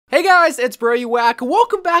Hey guys, it's YOU WACK.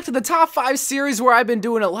 Welcome back to the top 5 series where I've been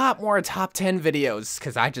doing a lot more top 10 videos,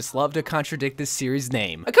 because I just love to contradict this series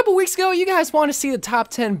name. A couple weeks ago, you guys want to see the top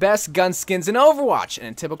 10 best gun skins in Overwatch, and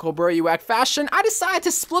in typical YOU WACK fashion, I decided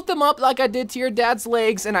to split them up like I did to your dad's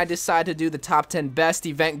legs, and I decided to do the top 10 best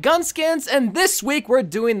event gun skins, and this week we're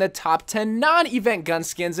doing the top 10 non-event gun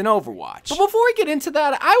skins in Overwatch. But before we get into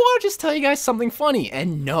that, I want to just tell you guys something funny,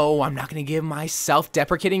 and no, I'm not going to give my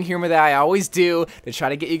self-deprecating humor that I always do to try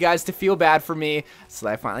to get you guys to feel bad for me so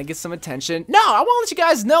that I finally get some attention. No, I want to let you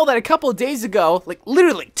guys know that a couple of days ago, like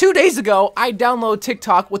literally 2 days ago, I downloaded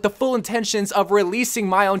TikTok with the full intentions of releasing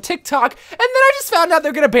my own TikTok, and then I just found out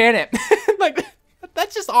they're gonna ban it. Like,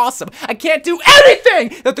 that's just awesome. I can't do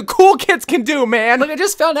anything that the cool kids can do, man. Like, I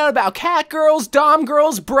just found out about cat girls, dom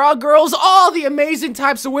girls, bra girls, all the amazing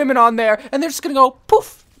types of women on there, and they're just gonna go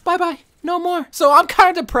poof, bye-bye. No more. So I'm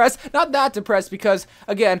kind of depressed. Not that depressed because,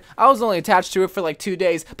 again, I was only attached to it for like 2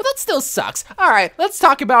 days, but that still sucks. Alright, let's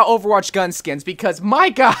talk about Overwatch gun skins because,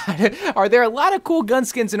 my god, are there a lot of cool gun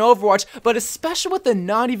skins in Overwatch, but especially with the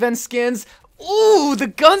non-event skins. Ooh, the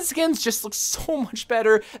gun skins just look so much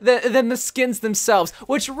better than the skins themselves,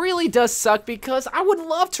 which really does suck because I would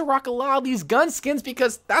love to rock a lot of these gun skins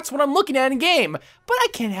because that's what I'm looking at in game. But I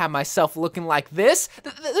can't have myself looking like this.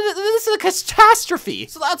 This is a catastrophe.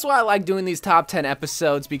 So that's why I like doing these top 10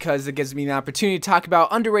 episodes, because it gives me the opportunity to talk about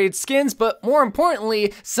underrated skins, but more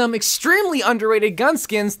importantly, some extremely underrated gun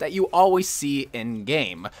skins that you always see in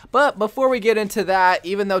game. But before we get into that,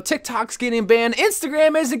 even though TikTok's getting banned,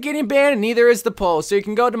 Instagram isn't getting banned, and neither is the poll. So you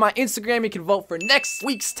can go to my Instagram, you can vote for next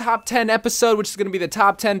week's top 10 episode, which is going to be the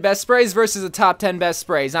top 10 best sprays versus the top 10 best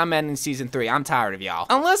sprays. I'm ending season 3. I'm tired of y'all.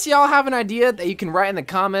 Unless y'all have an idea that you can write in the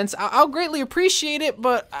comments, I'll greatly appreciate it,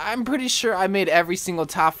 but I'm pretty sure I made every single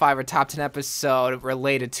top 5 or top 10 episode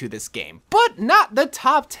related to this game. But not the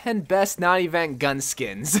top 10 best non-event gun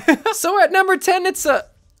skins. So at number 10, it's a...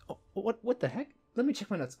 What the heck? Let me check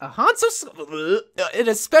my notes. A Hanzo... and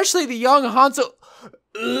especially the young Hanzo...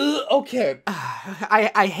 Okay,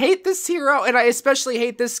 I hate this hero, and I especially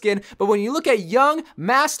hate this skin, but when you look at young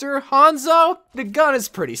Master Hanzo, the gun is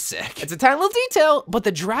pretty sick. It's a tiny little detail, but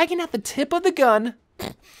the dragon at the tip of the gun...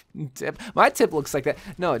 My tip looks like that.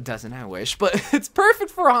 No, it doesn't, I wish. But it's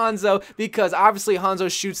perfect for Hanzo because obviously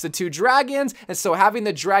Hanzo shoots the 2 dragons, and so having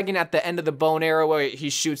the dragon at the end of the bow and arrow where he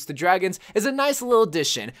shoots the dragons is a nice little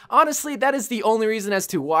addition. Honestly, that is the only reason as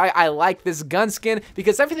to why I like this gun skin,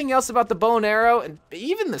 because everything else about the bow and arrow, and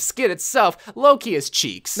even the skin itself, low-key is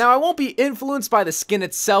cheeks. Now, I won't be influenced by the skin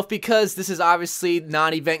itself because this is obviously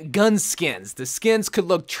non-event gun skins. The skins could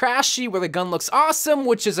look trashy where the gun looks awesome,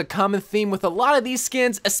 which is a common theme with a lot of these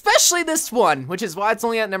skins, especially this one, which is why it's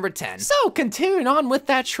only at number 10. So, continuing on with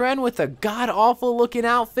that trend with a god-awful looking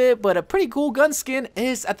outfit, but a pretty cool gun skin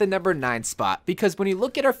is at the number 9 spot. Because when you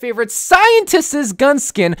look at our favorite scientist's gun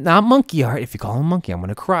skin, not monkey art, if you call him monkey, I'm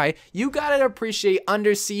gonna cry, you gotta appreciate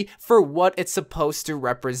Undersea for what it's supposed to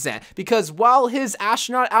represent. Because while his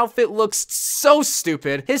astronaut outfit looks so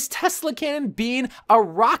stupid, his Tesla cannon being a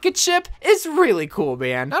rocket ship is really cool,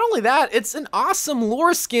 man. Not only that, it's an awesome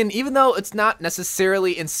lore skin, even though it's not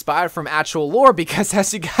necessarily inspired from actual lore, because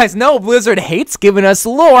as you guys know, Blizzard hates giving us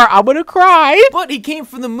lore. I'm gonna cry. But he came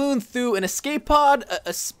from the moon through an escape pod,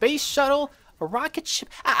 a space shuttle, a rocket ship.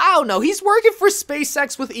 I don't know. He's working for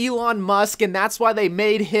SpaceX with Elon Musk, and that's why they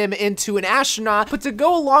made him into an astronaut. But to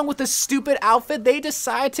go along with the stupid outfit, they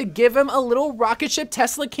decided to give him a little rocket ship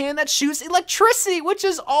Tesla can that shoots electricity, which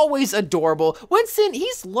is always adorable. Winston,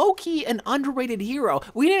 he's low-key an underrated hero.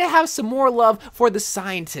 We need to have some more love for the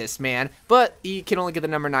scientist, man. But he can only get the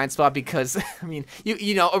number 9 spot because, I mean,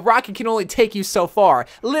 you know, a rocket can only take you so far.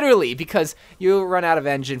 Literally, because you run out of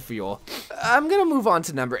engine fuel. I'm gonna move on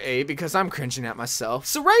to number 8 because I'm cringing at myself.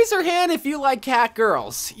 So raise your hand if you like cat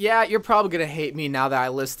girls. Yeah, you're probably gonna hate me now that I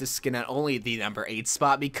list this skin at only the number 8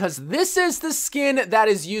 spot, because this is the skin that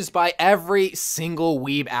is used by every single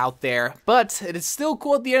weeb out there. But it is still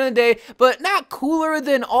cool at the end of the day, but not cooler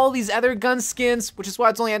than all these other gun skins, which is why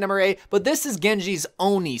it's only at number 8, but this is Genji's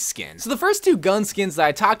Oni skin. So the first 2 gun skins that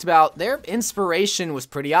I talked about, their inspiration was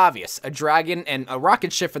pretty obvious. A dragon and a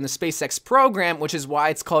rocket ship from the SpaceX program, which is why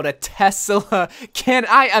it's called a Tesla can.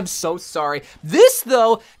 I am so sorry. This,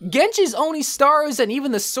 though, Genji's Oni stars and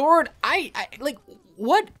even the sword, I like,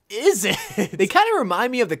 what is it? They kind of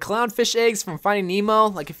remind me of the clownfish eggs from Finding Nemo.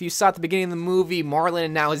 Like if you saw at the beginning of the movie, Marlin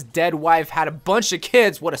and now his dead wife had a bunch of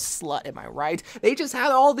kids. What a slut, am I right? They just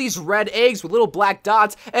had all these red eggs with little black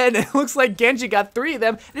dots, and it looks like Genji got 3 of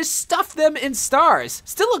them and just stuffed them in stars.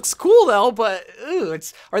 Still looks cool though, but ew,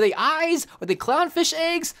 are they eyes? Are they clownfish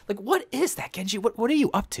eggs? Like what is that, Genji? What are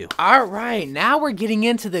you up to? All right, now we're getting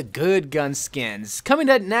into the good gun skins. Coming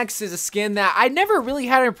up next is a skin that I never really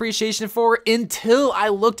had an appreciation for until I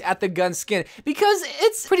looked at the gun skin, because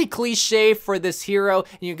it's pretty cliche for this hero,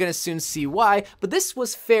 and you're gonna soon see why, but this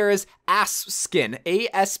was Pharah's ASP skin.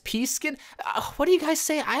 ASP skin? What do you guys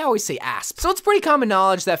say? I always say ASP. So it's pretty common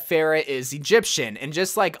knowledge that Pharah is Egyptian, and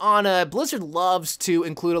just like Ana, Blizzard loves to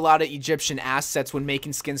include a lot of Egyptian assets when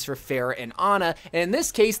making skins for Pharah and Ana, and in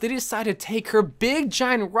this case, they decided to take her big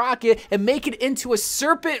giant rocket and make it into a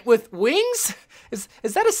serpent with wings? Is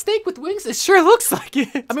that a snake with wings? It sure looks like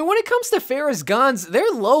it. I mean, when it comes to Pharah's guns,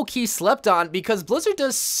 they're low-key slept on because Blizzard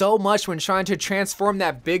does so much when trying to transform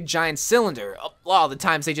that big giant cylinder. A lot of the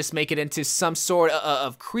times they just make it into some sort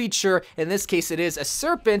of creature. In this case, it is a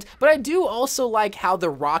serpent, but I do also like how the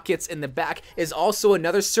rockets in the back is also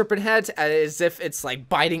another serpent head, as if it's like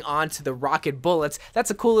biting onto the rocket bullets.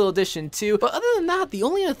 That's a cool little addition too. But other than that, the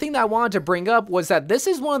only other thing that I wanted to bring up was that this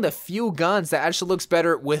is one of the few guns that actually looks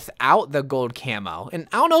better without the gold camo. And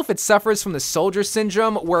I don't know if it suffers from the soldier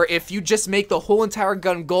syndrome, where if you just make the whole entire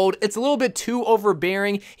gun gold, it's a little bit too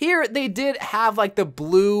overbearing. Here, they did have like the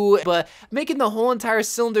blue, but making the whole entire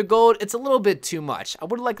cylinder gold, it's a little bit too much. I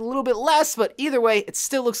would like a little bit less, but either way, it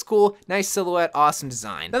still looks cool. Nice silhouette, awesome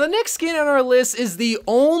design. Now, the next skin on our list is the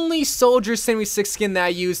only Soldier 76 skin that I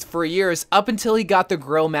used for years, up until he got the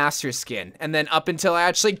Grill Master skin. And then up until I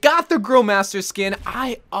actually got the Grill Master skin,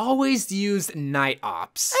 I always used Night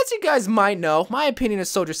Ops. As you guys might know, my opinion of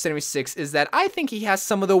Soldier 76 is that I think he has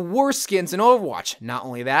some of the worst skins in Overwatch. Not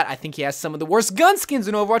only that, I think he has some of the worst gun skins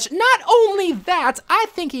in Overwatch. Not only that, I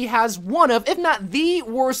think he has one of, if not the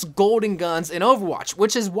worst golden guns in Overwatch,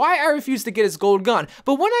 which is why I refuse to get his gold gun.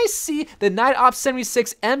 But when I see the Night Ops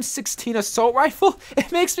 76 M16 assault rifle,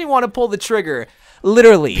 it makes me want to pull the trigger.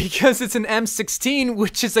 Literally. Because it's an M16,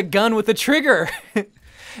 which is a gun with a trigger.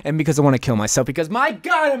 And because I want to kill myself, because my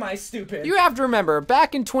God, am I stupid. You have to remember,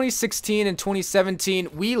 back in 2016 and 2017,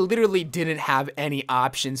 we literally didn't have any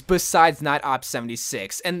options besides Night Ops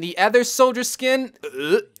 76. And the other soldier skin,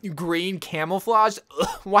 green camouflage,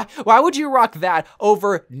 why would you rock that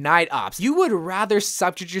over Night Ops? You would rather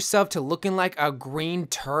subject yourself to looking like a green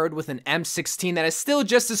turd with an M16 that is still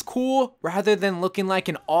just as cool, rather than looking like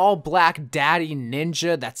an all-black daddy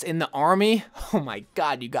ninja that's in the army? Oh my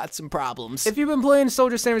God, you got some problems. If you've been playing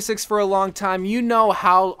Soldier 76 for a long time, you know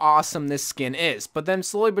how awesome this skin is. But then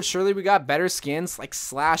slowly but surely we got better skins like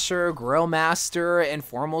Slasher, Grill Master, and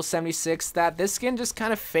Formal 76 that this skin just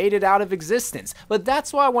kind of faded out of existence. But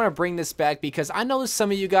that's why I want to bring this back, because I know there's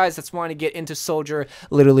some of you guys that's wanting to get into Soldier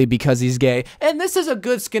literally because he's gay. And this is a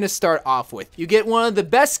good skin to start off with. You get one of the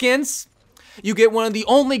best skins, you get one of the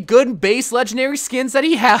only good base legendary skins that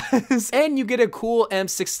he has, and you get a cool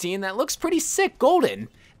M16 that looks pretty sick golden.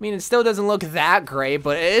 I mean, it still doesn't look that great,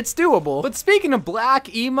 but it's doable. But speaking of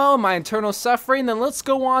black, emo, my internal suffering, then let's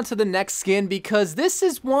go on to the next skin, because this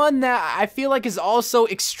is one that I feel like is also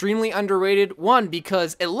extremely underrated. One,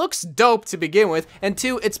 because it looks dope to begin with, and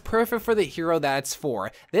two, it's perfect for the hero that it's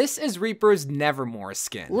for. This is Reaper's Nevermore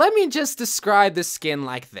skin. Let me just describe the skin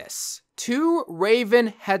like this. 2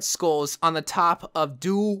 Raven head skulls on the top of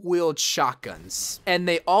dual-wield shotguns. And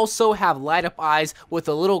they also have light-up eyes with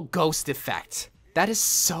a little ghost effect. That is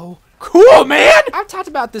so cool, man! I've talked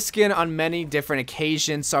about this skin on many different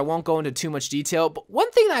occasions, so I won't go into too much detail, but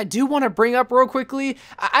one thing that I do want to bring up real quickly,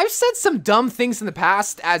 I've said some dumb things in the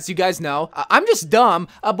past, as you guys know. I'm just dumb,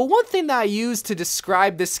 but one thing that I use to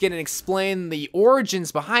describe this skin and explain the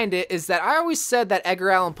origins behind it is that I always said that Edgar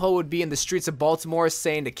Allan Poe would be in the streets of Baltimore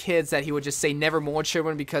saying to kids that he would just say nevermore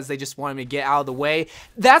children because they just want him to get out of the way.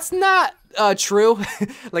 That's not true,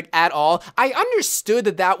 like at all. I understood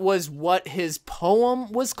that that was what his poem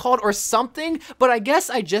was called or something, but I guess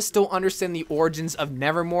I just don't understand the origins of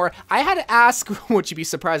Nevermore. I had to ask, would you be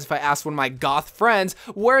surprised if I asked one of my goth friends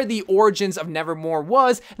where the origins of Nevermore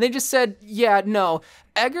was, and they just said, yeah, no,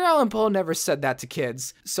 Edgar Allan Poe never said that to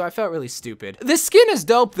kids, so I felt really stupid. This skin is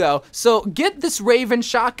dope though, so get this Raven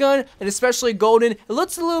shotgun, and especially golden. It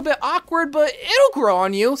looks a little bit awkward, but it'll grow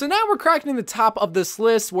on you. So now we're cracking the top of this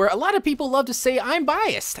list, where a lot of people love to say I'm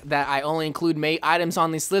biased, that I only include Mei items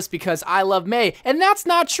on this list because I love Mei, and that's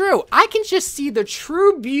not true. I can just see the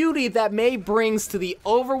true beauty that Mei brings to the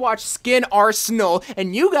Overwatch skin arsenal,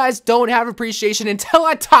 and you guys don't have appreciation until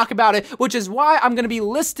I talk about it, which is why I'm gonna be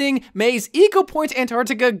listing Mei's Eco Point Antarctica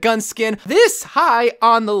Antarctica gun skin this high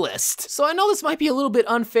on the list. So I know this might be a little bit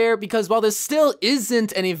unfair because while this still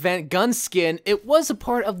isn't an event gun skin, it was a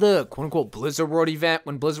part of the quote-unquote Blizzard World event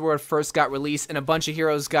when Blizzard World first got released and a bunch of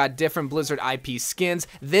heroes got different Blizzard IP skins,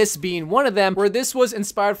 this being one of them, where this was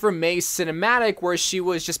inspired from May's cinematic where she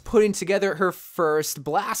was just putting together her first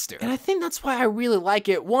blaster. And I think that's why I really like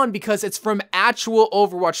it. One, because it's from actual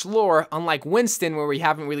Overwatch lore, unlike Winston where we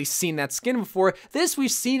haven't really seen that skin before. This we've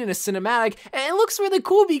seen in a cinematic and it looks really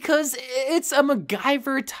cool because it's a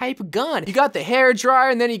MacGyver type gun. You got the hair dryer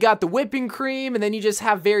and then you got the whipping cream and then you just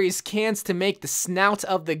have various cans to make the snout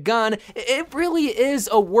of the gun. It really is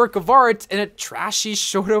a work of art in a trashy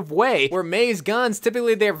sort of way. Where May's guns,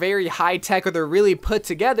 typically they're very high tech or they're really put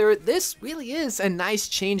together, this really is a nice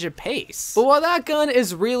change of pace. But while that gun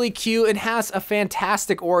is really cute and has a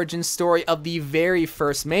fantastic origin story of the very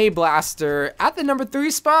first May blaster, at the number 3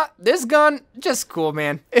 spot, this gun, just cool,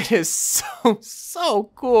 man. It is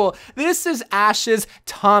so cool. This is Ash's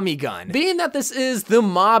Tommy gun. Being that this is the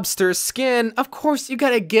mobster skin, of course you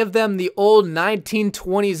gotta give them the old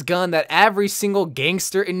 1920s gun that every single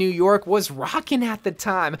gangster in New York was rocking at the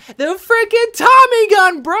time. The freaking Tommy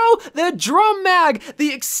gun, bro! The drum mag,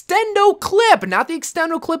 the extendo clip, not the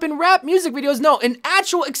extendo clip in rap music videos, no, an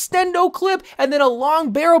actual extendo clip, and then a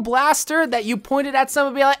long barrel blaster that you pointed at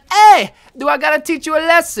someone and be like, hey, do I gotta teach you a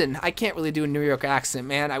lesson? I can't really do a New York accent,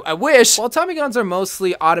 man. I wish. While Tommy guns are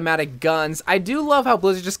mostly automatic guns, I do love how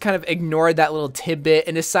Blizzard just kind of ignored that little tidbit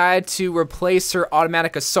and decided to replace her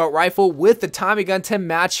automatic assault rifle with the Tommy gun to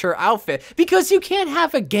match her outfit, because you can't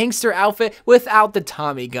have a gangster outfit without the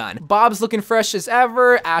Tommy gun. Bob's looking fresh as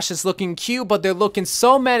ever, Ash is looking cute, but they're looking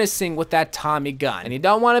so menacing with that Tommy gun. And you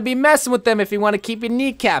don't want to be messing with them if you want to keep your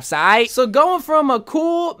kneecaps, alright? So going from a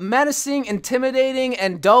cool, menacing, intimidating,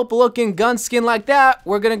 and dope looking gun skin like that,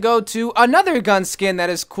 we're gonna go to another gun skin that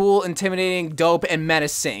is cool, intimidating, dope, and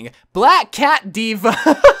menacing. Black Cat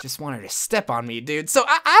d.va. Just wanted to step on me, dude. So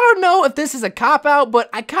I don't know if this is a cop-out, but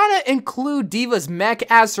I kind of include d.va's mech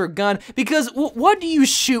as her gun because what do you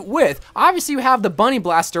shoot with? Obviously you have the bunny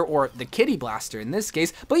blaster, or the kitty blaster in this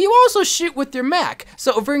case, but you also shoot with your mech.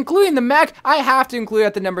 So if we're including the mech, I have to include it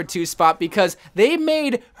at the number 2 spot because they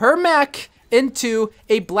made her mech into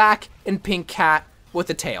a black and pink cat with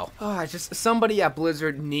a tail. Oh, just somebody at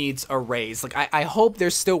Blizzard needs a raise. Like, I hope they're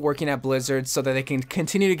still working at Blizzard so that they can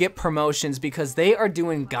continue to get promotions because they are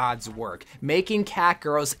doing God's work. Making cat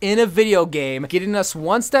girls in a video game, getting us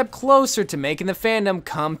one step closer to making the fandom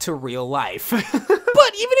come to real life.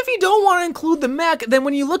 But even if you don't want to include the mech, then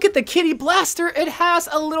when you look at the kitty blaster, it has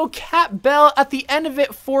a little cat bell at the end of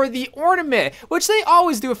it for the ornament, which they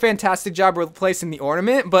always do a fantastic job replacing the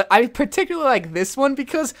ornament, but I particularly like this one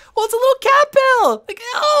because, well, it's a little cat bell. Like,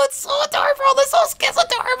 oh, it's so adorable. This whole skin's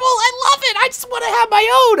adorable. I love it. I just want to have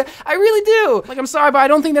my own. I really do. Like, I'm sorry, but I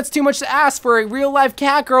don't think that's too much to ask for a real-life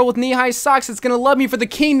cat girl with knee-high socks that's gonna love me for the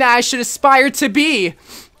king that I should aspire to be.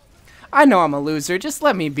 I know I'm a loser, just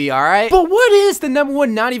let me be, alright? But what is the number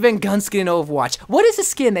 1 non-event gun skin in Overwatch? What is a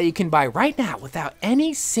skin that you can buy right now without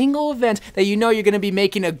any single event that you know you're gonna be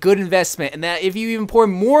making a good investment, and that if you even pour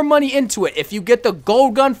more money into it, if you get the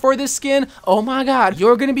gold gun for this skin, oh my god,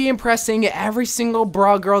 you're gonna be impressing every single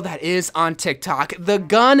bra girl that is on TikTok. The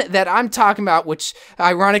gun that I'm talking about, which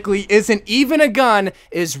ironically isn't even a gun,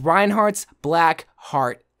 is Reinhardt's Black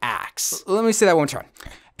Heart Axe. Let me say that one more time.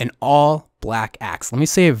 An all-black axe. Let me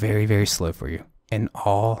say it very, very slow for you. An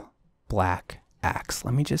all-black axe.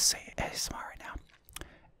 Let me just say it ASMR right now.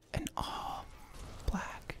 An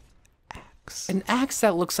all-black axe. An axe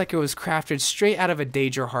that looks like it was crafted straight out of a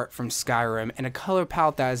Daedra heart from Skyrim and a color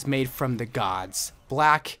palette that is made from the gods.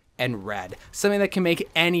 Black and red. Something that can make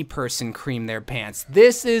any person cream their pants.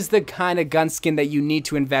 This is the kind of gun skin that you need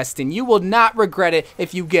to invest in. You will not regret it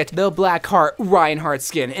if you get the Blackheart Reinhardt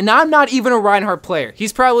skin. And I'm not even a Reinhardt player.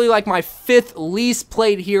 He's probably like my 5th least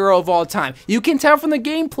played hero of all time. You can tell from the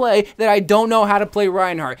gameplay that I don't know how to play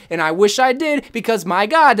Reinhardt. And I wish I did because my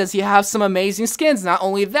god, does he have some amazing skins. Not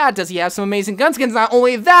only that, does he have some amazing gun skins. Not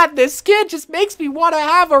only that, this skin just makes me want to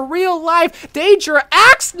have a real life Daedra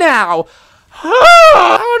axe now.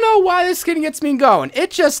 I don't know why this skin gets me going.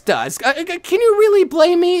 It just does. Can you really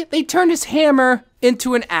blame me? They turned his hammer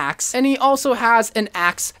into an axe, and he also has an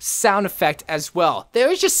axe sound effect as well.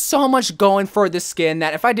 There's just so much going for this skin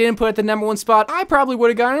that if I didn't put it at the number 1 spot, I probably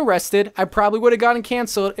would have gotten arrested, I probably would have gotten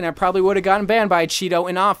canceled, and I probably would have gotten banned by a Cheeto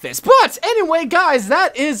in office. But anyway, guys,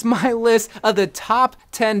 that is my list of the top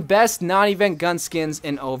 10 best non-event gun skins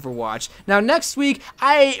in Overwatch. Now, next week,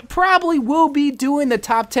 I probably will be doing the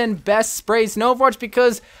top 10 best sprays in Overwatch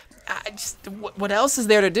because what else is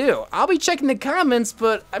there to do? I'll be checking the comments,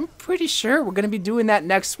 but I'm pretty sure we're gonna be doing that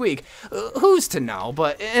next week. Who's to know?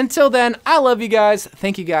 But until then, I love you guys.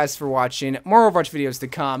 Thank you guys for watching. More Overwatch videos to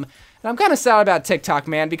come. And I'm kind of sad about TikTok,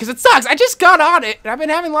 man, because it sucks. I just got on it, and I've been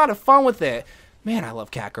having a lot of fun with it. Man, I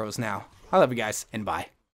love cat girls now. I love you guys, and bye.